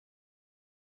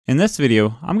In this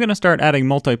video, I'm going to start adding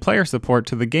multiplayer support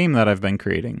to the game that I've been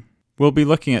creating. We'll be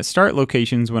looking at start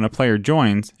locations when a player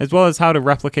joins, as well as how to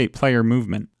replicate player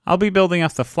movement. I'll be building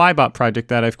off the Flybot project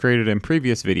that I've created in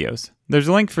previous videos. There's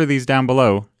a link for these down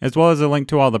below, as well as a link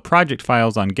to all the project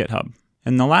files on GitHub.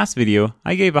 In the last video,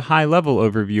 I gave a high-level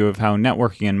overview of how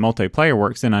networking and multiplayer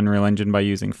works in Unreal Engine by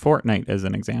using Fortnite as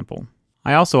an example.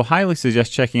 I also highly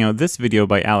suggest checking out this video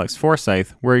by Alex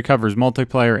Forsyth, where he covers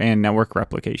multiplayer and network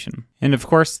replication. And of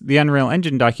course, the Unreal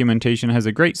Engine documentation has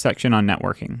a great section on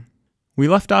networking. We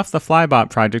left off the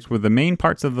Flybot project with the main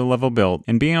parts of the level built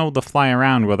and being able to fly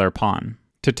around with our pawn.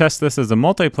 To test this as a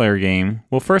multiplayer game,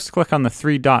 we'll first click on the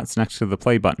 3 dots next to the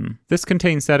play button. This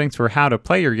contains settings for how to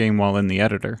play your game while in the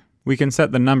editor. We can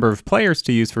set the number of players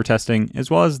to use for testing,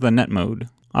 as well as the net mode.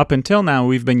 Up until now,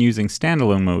 we've been using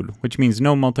standalone mode, which means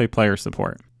no multiplayer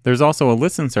support. There's also a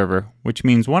listen server, which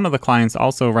means one of the clients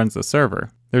also runs the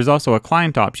server. There's also a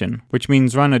client option, which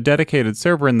means run a dedicated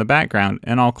server in the background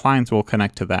and all clients will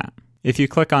connect to that. If you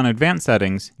click on advanced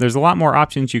settings, there's a lot more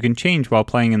options you can change while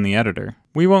playing in the editor.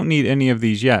 We won't need any of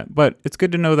these yet, but it's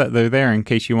good to know that they're there in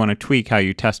case you want to tweak how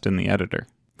you test in the editor.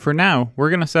 For now, we're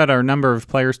going to set our number of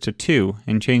players to 2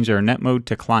 and change our net mode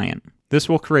to client. This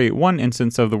will create one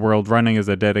instance of the world running as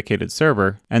a dedicated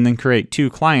server, and then create 2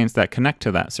 clients that connect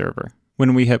to that server.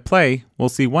 When we hit play, we'll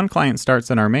see one client starts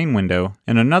in our main window,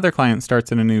 and another client starts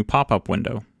in a new pop-up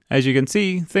window. As you can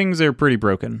see, things are pretty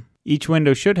broken. Each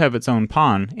window should have its own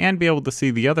pawn, and be able to see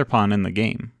the other pawn in the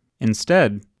game.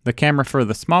 Instead, the camera for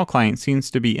the small client seems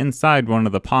to be inside one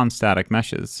of the pawn static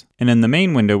meshes. And in the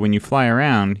main window, when you fly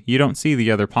around, you don't see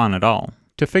the other pawn at all.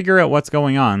 To figure out what's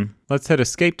going on, let's hit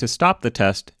escape to stop the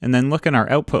test, and then look in our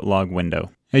output log window.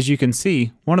 As you can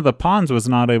see, one of the pawns was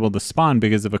not able to spawn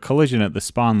because of a collision at the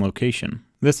spawn location.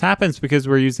 This happens because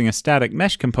we're using a static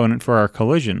mesh component for our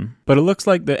collision, but it looks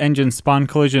like the engine spawn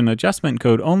collision adjustment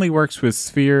code only works with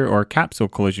sphere or capsule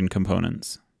collision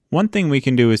components. One thing we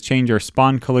can do is change our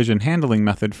spawn collision handling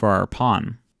method for our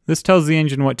pawn. This tells the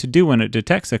engine what to do when it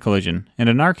detects a collision, and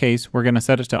in our case, we're going to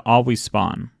set it to always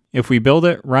spawn. If we build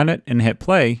it, run it, and hit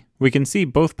play, we can see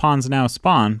both pawns now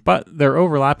spawn, but they're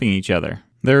overlapping each other.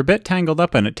 They're a bit tangled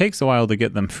up and it takes a while to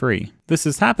get them free. This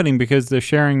is happening because they're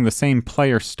sharing the same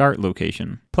player start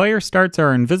location. Player starts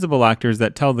are invisible actors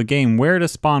that tell the game where to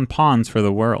spawn pawns for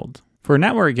the world. For a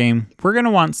network game, we're going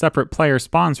to want separate player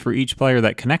spawns for each player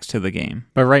that connects to the game,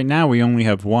 but right now we only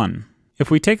have one. If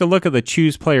we take a look at the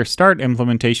choose player start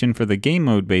implementation for the game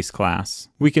mode base class,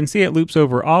 we can see it loops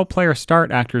over all player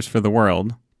start actors for the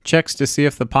world, checks to see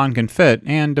if the pawn can fit,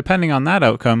 and depending on that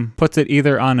outcome, puts it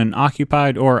either on an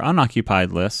occupied or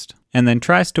unoccupied list, and then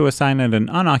tries to assign it an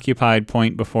unoccupied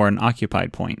point before an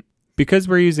occupied point. Because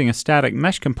we're using a static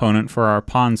mesh component for our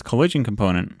pawn's collision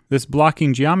component, this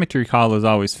blocking geometry call is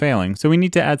always failing, so we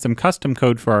need to add some custom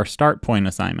code for our start point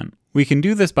assignment. We can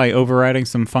do this by overriding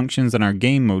some functions in our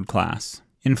game mode class.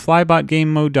 In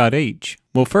flybotGameMode.h,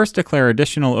 we'll first declare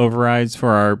additional overrides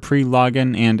for our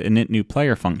pre-login and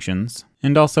initNewPlayer functions,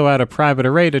 and also add a private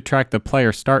array to track the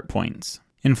player start points.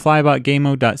 In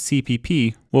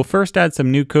flybotGameMode.cpp, we'll first add some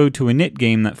new code to a init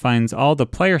game that finds all the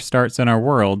player starts in our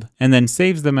world, and then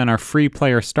saves them in our free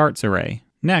player starts array.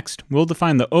 Next, we'll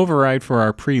define the override for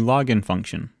our pre-login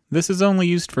function. This is only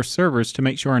used for servers to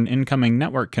make sure an incoming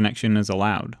network connection is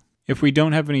allowed. If we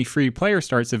don't have any free player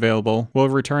starts available, we'll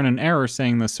return an error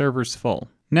saying the server's full.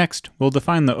 Next, we'll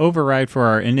define the override for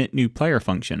our initNewPlayer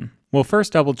function. We'll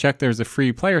first double check there's a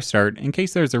free player start in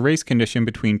case there's a race condition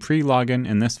between pre-login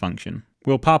and this function.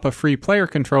 We'll pop a free player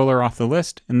controller off the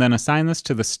list and then assign this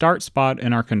to the start spot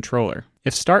in our controller.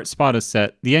 If start spot is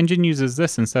set, the engine uses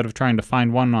this instead of trying to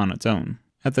find one on its own.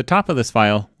 At the top of this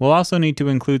file, we'll also need to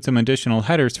include some additional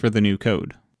headers for the new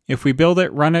code. If we build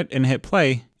it, run it, and hit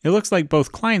play, it looks like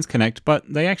both clients connect, but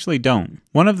they actually don't.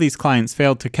 One of these clients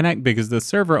failed to connect because the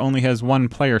server only has one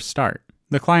player start.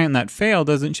 The client that failed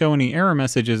doesn't show any error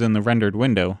messages in the rendered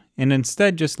window, and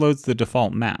instead just loads the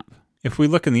default map. If we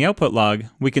look in the output log,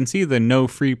 we can see the no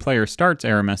free player starts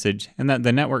error message and that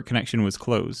the network connection was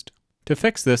closed. To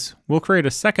fix this, we'll create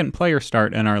a second player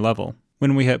start in our level.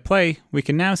 When we hit play, we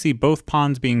can now see both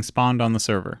pawns being spawned on the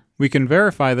server. We can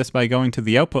verify this by going to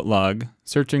the output log,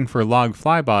 searching for log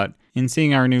flybot, and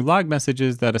seeing our new log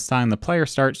messages that assign the player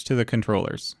starts to the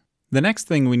controllers. The next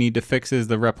thing we need to fix is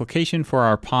the replication for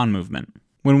our pawn movement.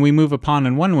 When we move a pawn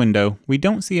in one window, we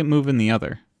don't see it move in the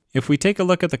other. If we take a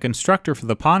look at the constructor for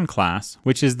the pawn class,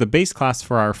 which is the base class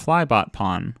for our flybot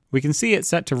pawn, we can see it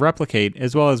set to replicate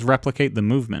as well as replicate the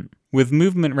movement. With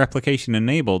movement replication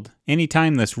enabled,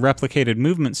 anytime this replicated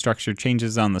movement structure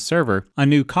changes on the server, a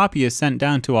new copy is sent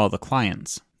down to all the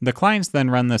clients. The clients then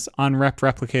run this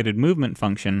onRep_replicated movement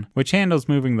function, which handles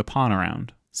moving the pawn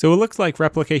around. So it looks like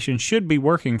replication should be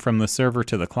working from the server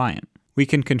to the client. We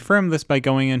can confirm this by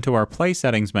going into our Play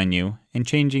Settings menu and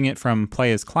changing it from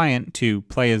Play as Client to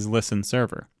Play as Listen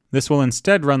Server. This will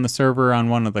instead run the server on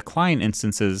one of the client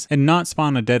instances and not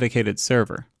spawn a dedicated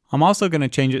server. I'm also going to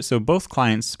change it so both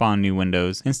clients spawn new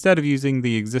windows instead of using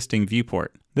the existing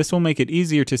viewport. This will make it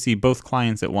easier to see both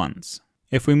clients at once.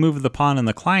 If we move the pawn in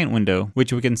the client window,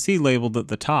 which we can see labeled at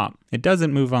the top, it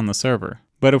doesn't move on the server.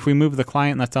 But if we move the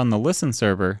client that's on the listen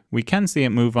server, we can see it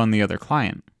move on the other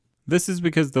client. This is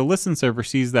because the listen server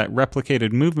sees that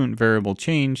replicated movement variable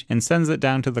change and sends it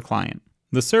down to the client.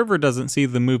 The server doesn't see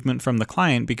the movement from the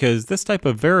client because this type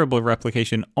of variable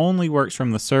replication only works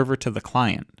from the server to the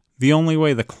client. The only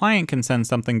way the client can send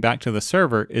something back to the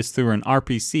server is through an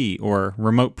RPC, or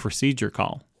remote procedure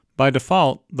call. By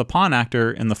default, the pawn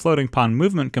actor and the floating pawn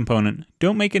movement component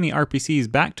don't make any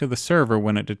RPCs back to the server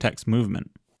when it detects movement.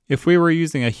 If we were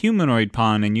using a humanoid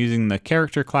pawn and using the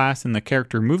character class and the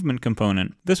character movement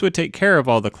component, this would take care of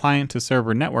all the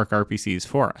client-to-server network RPCs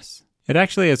for us. It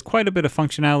actually has quite a bit of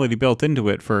functionality built into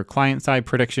it for client-side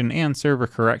prediction and server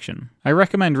correction. I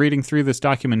recommend reading through this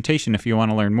documentation if you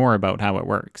want to learn more about how it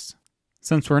works.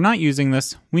 Since we're not using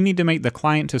this, we need to make the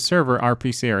client-to-server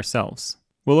RPC ourselves.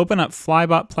 We'll open up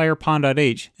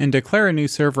flybot_player_pawn.h and declare a new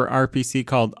server RPC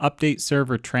called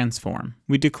updateServerTransform.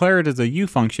 We declare it as a U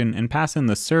function and pass in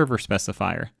the server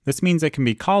specifier. This means it can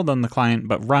be called on the client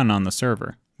but run on the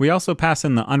server. We also pass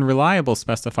in the unreliable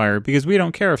specifier because we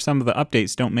don't care if some of the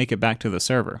updates don't make it back to the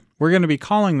server. We're going to be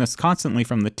calling this constantly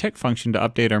from the tick function to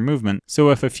update our movement, so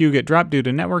if a few get dropped due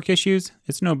to network issues,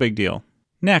 it's no big deal.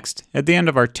 Next, at the end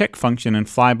of our tick function in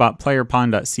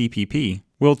flybot_player_pawn.cpp,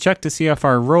 we'll check to see if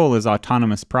our role is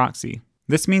autonomous proxy.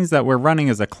 This means that we're running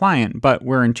as a client, but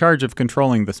we're in charge of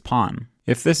controlling this pawn.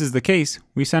 If this is the case,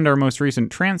 we send our most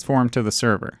recent transform to the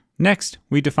server. Next,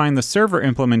 we define the server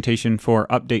implementation for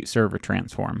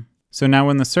updateServerTransform. So now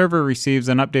when the server receives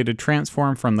an updated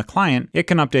transform from the client, it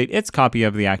can update its copy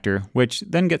of the actor, which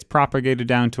then gets propagated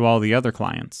down to all the other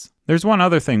clients. There's one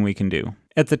other thing we can do.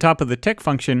 At the top of the tick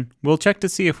function, we'll check to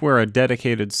see if we're a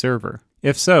dedicated server.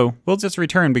 If so, we'll just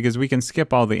return because we can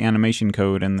skip all the animation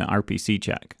code and the RPC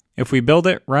check. If we build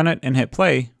it, run it, and hit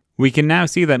play, we can now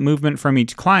see that movement from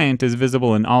each client is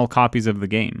visible in all copies of the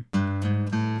game.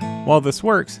 While this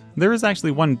works, there is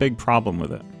actually one big problem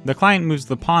with it. The client moves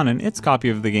the pawn in its copy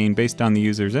of the game based on the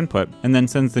user's input, and then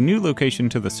sends the new location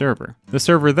to the server. The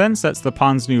server then sets the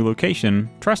pawn's new location,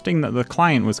 trusting that the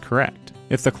client was correct.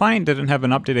 If the client didn't have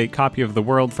an up-to-date copy of the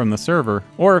world from the server,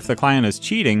 or if the client is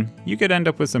cheating, you could end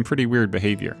up with some pretty weird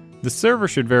behavior. The server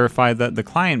should verify that the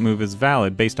client move is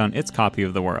valid based on its copy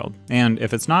of the world, and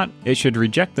if it's not, it should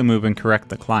reject the move and correct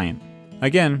the client.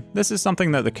 Again, this is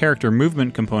something that the character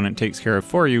movement component takes care of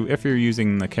for you if you're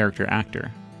using the character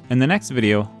actor. In the next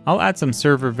video, I'll add some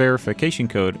server verification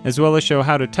code, as well as show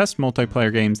how to test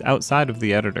multiplayer games outside of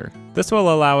the editor. This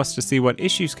will allow us to see what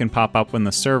issues can pop up when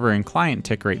the server and client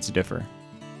tick rates differ.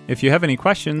 If you have any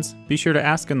questions, be sure to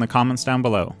ask in the comments down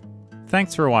below.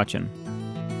 Thanks for watching.